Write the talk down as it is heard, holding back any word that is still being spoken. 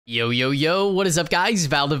Yo, what is up guys?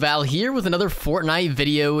 VALtheVAL here with another Fortnite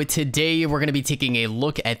video. Today we're going to be taking a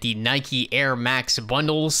look at the Nike Air Max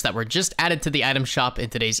bundles that were just added to the item shop in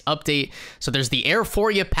today's update. So there's the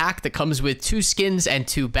AIRPHORIA pack that comes with 2 skins and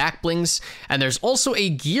 2 back blings, and there's also a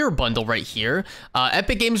gear bundle right here.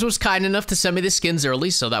 Epic Games was kind enough to send me the skins early,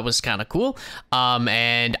 so that was kind of cool.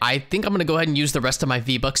 And I think I'm going to go ahead and use the rest of my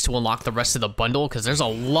V-Bucks to unlock the rest of the bundle because there's a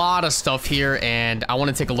lot of stuff here and I want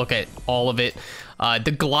to take a look at all of it.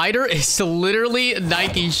 The glider is literally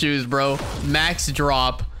Nike shoes, bro. Max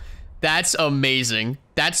drop. That's amazing.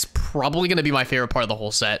 That's probably going to be my favorite part of the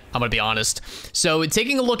whole set, I'm going to be honest. So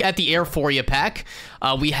taking a look at the AIRPHORIA pack,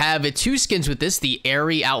 we have 2 skins with this. The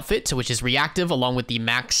Airy outfit, which is reactive, along with the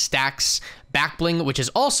Max Stacks back bling, which is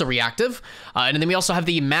also reactive. And then we also have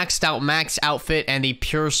the maxed out Max outfit and the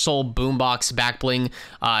Pure Soul boombox back bling.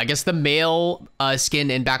 I guess the male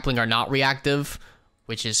skin and back bling are not reactive,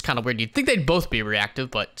 which is kind of weird. You'd think they'd both be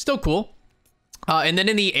reactive, but still cool. And then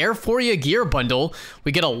in the AIRPHORIA gear bundle,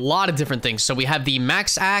 we get a lot of different things. So we have the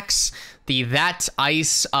Max Axe, the That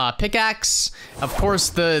Ice pickaxe, of course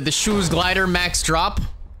the shoes glider max drop.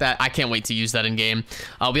 That I can't wait to use that in game.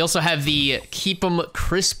 We also have the Keep 'em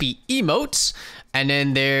Crispy emotes. And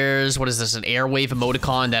then there's, what is this, an Airwave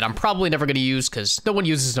emoticon that I'm probably never going to use because no one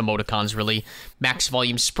uses emoticons really. Max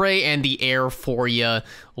volume spray and the AIRPHORIA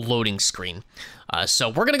loading screen. So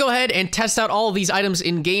we're going to go ahead and test out all of these items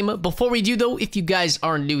in game. Before we do though, if you guys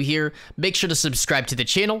are new here, make sure to subscribe to the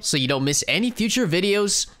channel so you don't miss any future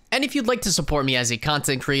videos. And if you'd like to support me as a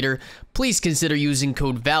content creator, please consider using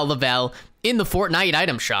code VALtheVAL in the Fortnite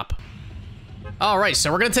item shop. Alright,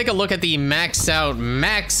 so we're gonna take a look at the maxed out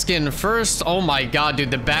Max skin first. Oh my god,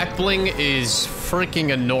 dude, the back bling is freaking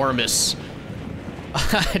enormous.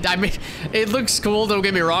 I mean, it looks cool, don't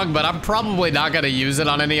get me wrong, but I'm probably not gonna use it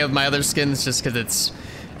on any of my other skins just because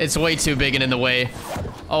it's way too big and in the way.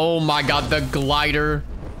 Oh my god, the glider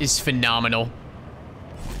is phenomenal.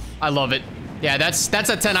 I love it. Yeah, that's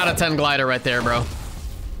a 10 out of 10 glider right there, bro.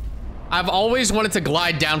 I've always wanted to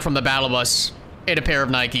glide down from the battle bus in a pair of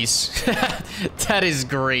Nikes. That is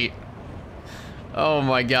great. Oh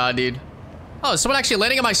my god, dude. Oh, someone actually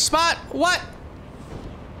landing on my spot? What?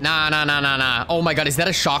 Nah. Oh my god, is that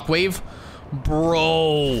a shockwave?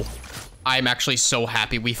 Bro. I'm actually so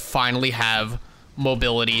happy we finally have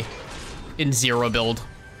mobility in zero build.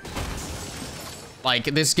 Like,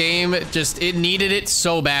 this game just, it needed it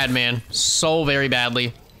so bad, man. So very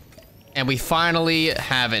badly. And we finally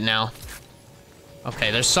have it now.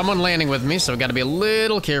 Okay, there's someone landing with me, so we gotta be a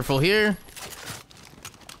little careful here.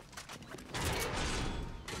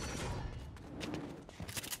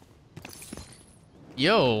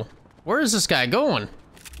 Yo, where is this guy going?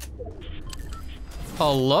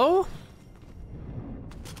 Hello?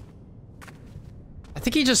 I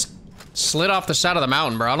think he just slid off the side of the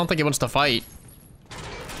mountain, bro. I don't think he wants to fight.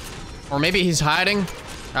 Or maybe he's hiding.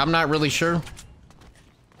 I'm not really sure.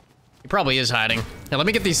 He probably is hiding. Now, let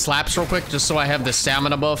me get these slaps real quick, just so I have the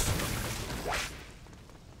stamina buff.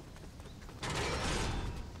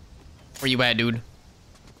 Where you at, dude?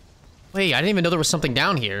 Wait, I didn't even know there was something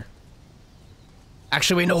down here.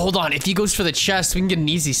 Actually, wait, no, hold on. If he goes for the chest, we can get an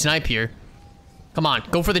easy snipe here. Come on,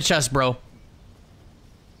 go for the chest, bro.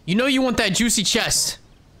 You know you want that juicy chest.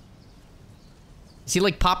 Is he,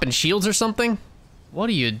 like, popping shields or something? What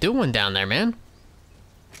are you doing down there, man?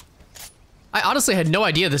 I honestly had no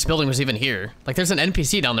idea this building was even here. Like, there's an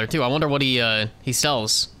NPC down there, too. I wonder what he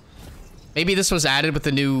sells. Maybe this was added with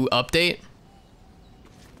the new update?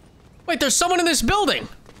 Wait, there's someone in this building!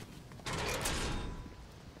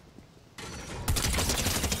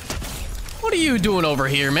 What are you doing over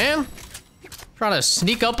here, man? Trying to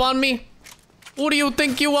sneak up on me? What do you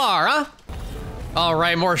think you are, huh?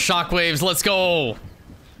 Alright, more shockwaves. Let's go!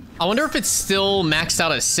 I wonder if it's still maxed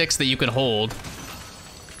out at 6 that you can hold.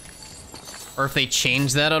 Or if they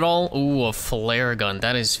changed that at all. Ooh, a flare gun.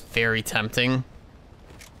 That is very tempting.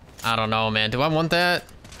 I don't know, man. Do I want that?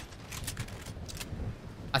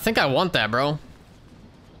 I think I want that, bro.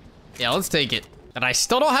 Yeah, let's take it. And I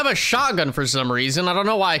still don't have a shotgun for some reason. I don't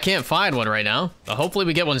know why I can't find one right now. But hopefully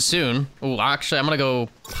we get one soon. Ooh, actually, I'm gonna go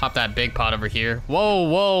pop that big pot over here.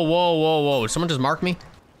 Whoa. Someone just marked me?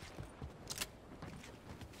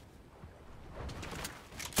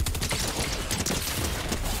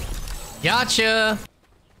 Gotcha.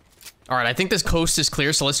 All right, I think this coast is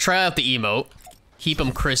clear, so let's try out the emote. Keep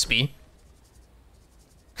them crispy.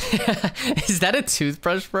 Is that a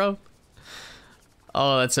toothbrush, bro?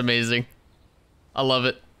 Oh, that's amazing. I love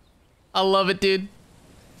it. I love it, dude.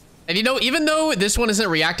 And you know, even though this one isn't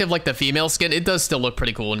reactive like the female skin, it does still look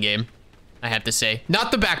pretty cool in game. I have to say.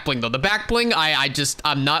 Not the back bling, though. The back bling,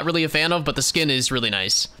 I'm not really a fan of, but the skin is really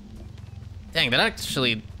nice. Dang, that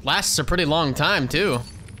actually lasts a pretty long time, too.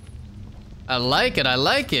 I like it, I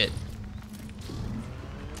like it.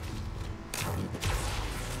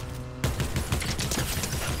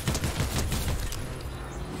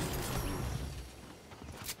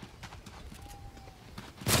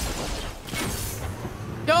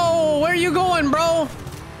 Yo, where are you going, bro?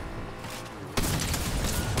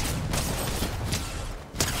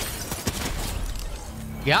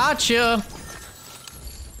 Gotcha.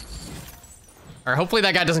 Or hopefully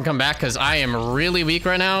that guy doesn't come back because I am really weak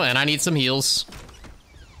right now and I need some heals.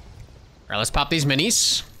 All right, let's pop these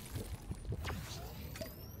minis.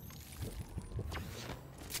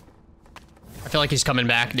 I feel like he's coming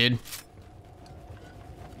back, dude.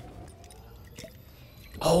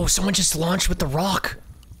 Oh, someone just launched with the rock.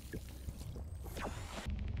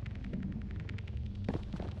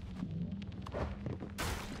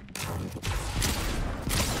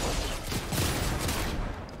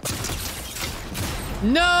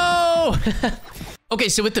 No! Okay,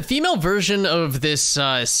 so with the female version of this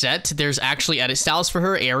set, there's actually edit styles for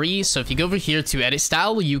her, Airy. So if you go over here to edit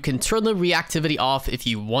style, you can turn the reactivity off if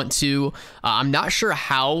you want to. I'm not sure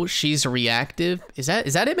how she's reactive. Is that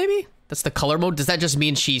it maybe? That's the color mode. Does that just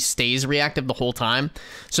mean she stays reactive the whole time?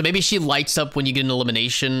 So maybe she lights up when you get an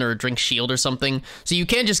elimination or drink shield or something. So you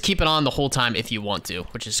can just keep it on the whole time if you want to,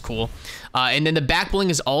 which is cool. And then the back bling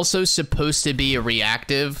is also supposed to be a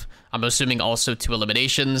reactive. I'm assuming also to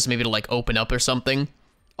eliminations, maybe to like open up or something.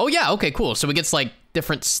 Oh yeah, okay, cool. So it gets like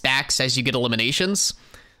different stacks as you get eliminations.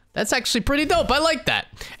 That's actually pretty dope. I like that.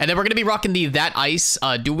 And then we're gonna be rocking the That Ice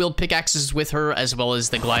dual wield pickaxes with her, as well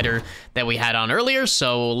as the glider that we had on earlier.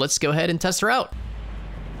 So let's go ahead and test her out.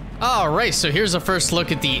 All right, so here's a first look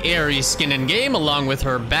at the Airy skin in game, along with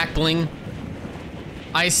her back bling.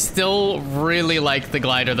 I still really like the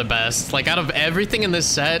glider the best. Like out of everything in this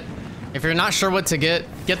set, if you're not sure what to get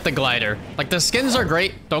the glider. Like, the skins are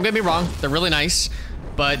great, don't get me wrong, they're really nice,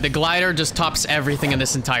 but the glider just tops everything in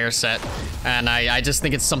this entire set, and I just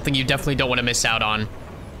think it's something you definitely don't want to miss out on.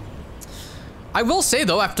 I will say,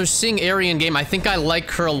 though, after seeing Airy in game, I think I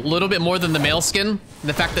like her a little bit more than the male skin.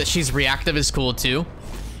 The fact that she's reactive is cool, too.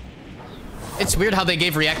 It's weird how they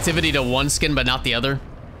gave reactivity to one skin, but not the other.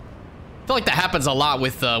 I feel like that happens a lot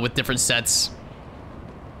with different sets.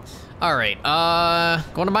 All right,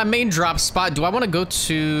 going to my main drop spot. Do I want to go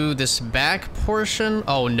to this back portion?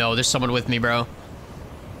 Oh no, there's someone with me, bro.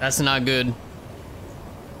 That's not good.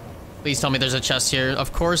 Please tell me there's a chest here.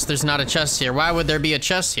 Of course there's not a chest here. Why would there be a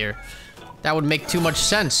chest here? That would make too much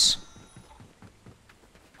sense.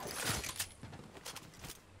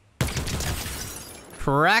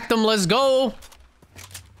 Crack them, let's go.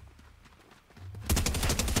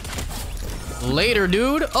 Later,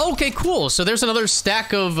 dude. Okay, cool. So there's another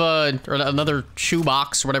stack of, or another shoe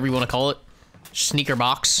box, whatever you want to call it. Sneaker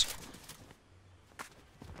box.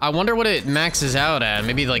 I wonder what it maxes out at.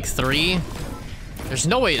 Maybe like 3? There's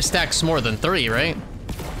no way it stacks more than 3, right?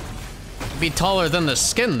 It'd be taller than the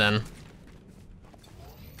skin then.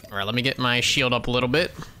 All right, let me get my shield up a little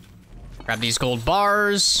bit. Grab these gold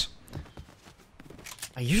bars.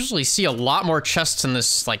 I usually see a lot more chests in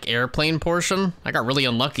this like airplane portion. I got really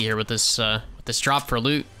unlucky here with this drop for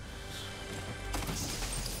loot.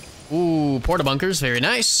 Ooh, porta bunkers, very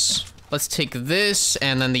nice. Let's take this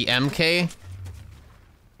and then the MK.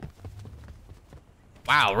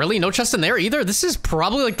 Wow, really? No chest in there either? This is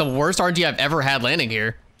probably like the worst RG I've ever had landing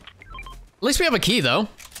here. At least we have a key though.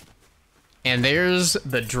 And there's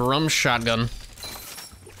the drum shotgun.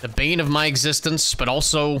 The bane of my existence, but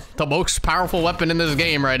also the most powerful weapon in this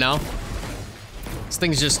game right now. This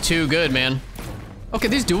thing's just too good, man. Okay,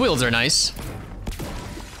 these dual wields are nice.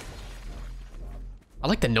 I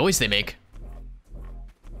like the noise they make.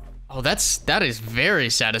 Oh, that is very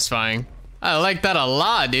satisfying. I like that a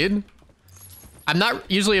lot, dude. I'm not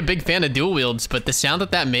usually a big fan of dual wields, but the sound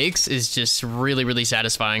that makes is just really, really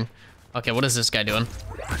satisfying. Okay, what is this guy doing?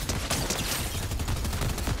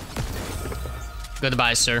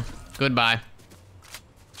 Goodbye, sir. Goodbye.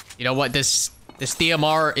 You know what? This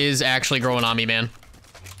DMR is actually growing on me, man.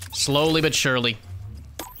 Slowly but surely.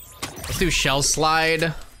 Let's do shell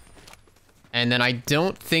slide. And then I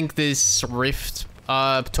don't think this rift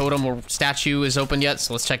totem or statue is open yet,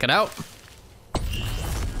 so let's check it out.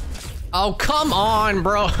 Oh, come on,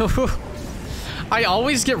 bro. I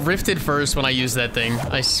always get rifted first when I use that thing.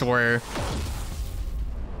 I swear.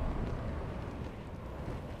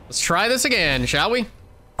 Let's try this again, shall we?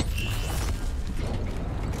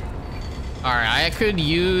 Alright, I could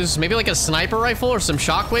use maybe like a sniper rifle or some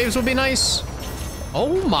shockwaves would be nice.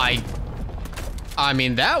 Oh my. I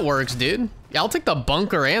mean, that works, dude. Yeah, I'll take the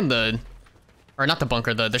bunker and the... Or not the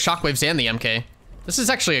bunker, the shockwaves and the MK. This is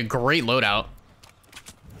actually a great loadout.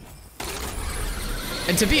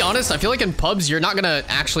 And to be honest, I feel like in pubs, you're not gonna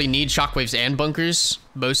actually need shockwaves and bunkers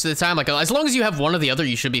most of the time. Like, as long as you have one or the other,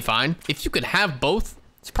 you should be fine. If you could have both,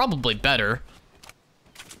 it's probably better.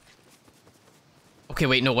 Okay,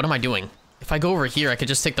 wait, no, what am I doing? If I go over here, I could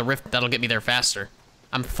just take the rift. That'll get me there faster.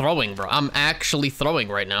 I'm throwing, bro. I'm actually throwing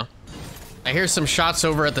right now. I hear some shots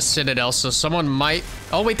over at the Citadel, so someone might...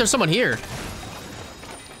 Oh, wait, there's someone here.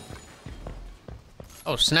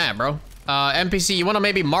 Oh, snap, bro. NPC, you want to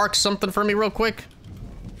maybe mark something for me real quick?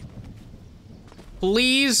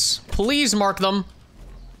 Please, please mark them.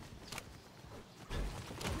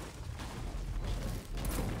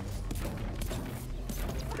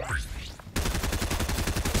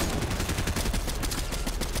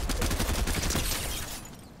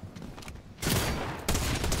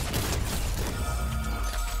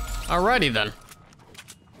 Alrighty then.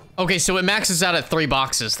 Okay, so it maxes out at 3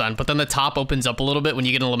 boxes then, but then the top opens up a little bit when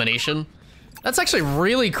you get an elimination. That's actually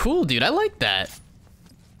really cool, dude. I like that.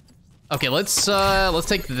 Okay, let's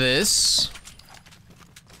take this.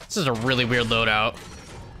 This is a really weird loadout.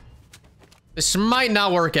 This might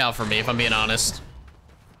not work out for me, if I'm being honest.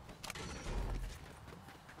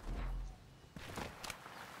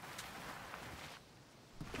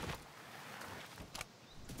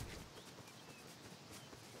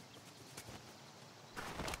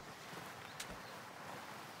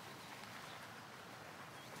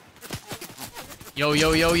 Yo,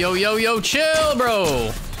 yo, yo, yo, yo, yo, chill,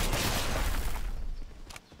 bro.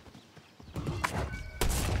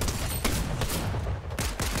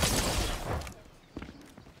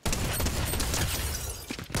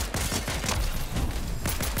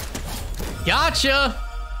 Gotcha.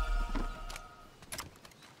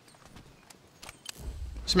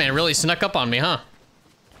 This man really snuck up on me, huh?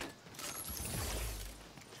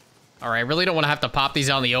 All right, I really don't want to have to pop these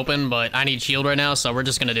out in the open, but I need shield right now, so we're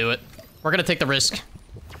just gonna do it. We're gonna take the risk.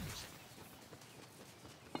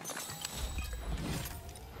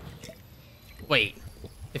 Wait,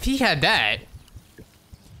 if he had that,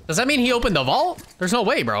 does that mean he opened the vault? There's no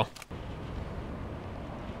way, bro.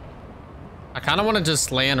 I kind of want to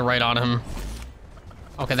just land right on him.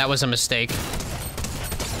 Okay, that was a mistake.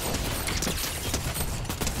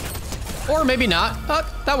 Or maybe not.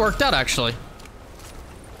 That worked out, actually.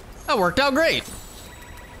 That worked out great.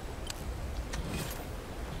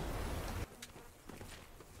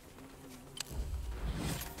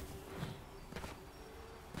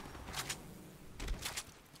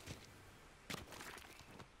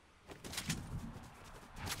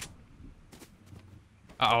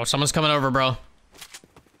 Uh-oh, someone's coming over, bro.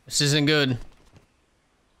 This isn't good.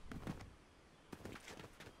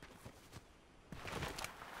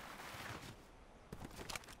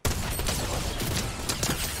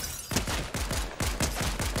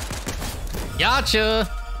 Gotcha.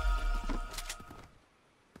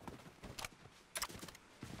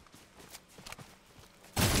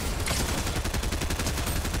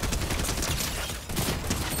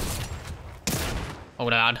 Oh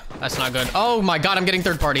god, that's not good. Oh my god, I'm getting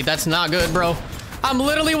third party. That's not good, bro. I'm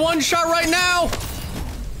literally one shot right now.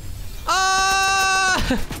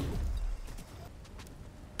 Ah!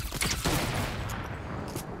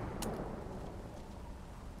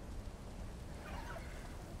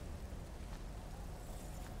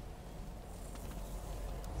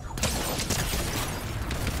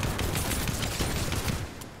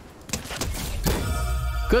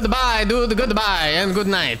 Goodbye, dude. Goodbye and good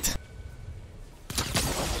night.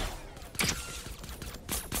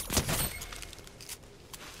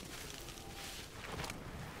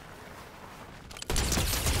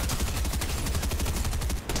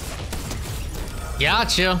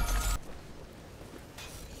 Gotcha.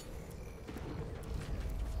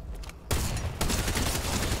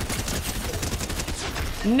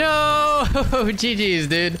 No, GG's,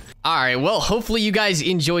 dude. All right, well, hopefully you guys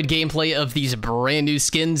enjoyed gameplay of these brand new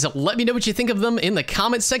skins. Let me know what you think of them in the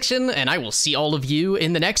comment section, and I will see all of you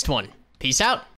in the next one. Peace out.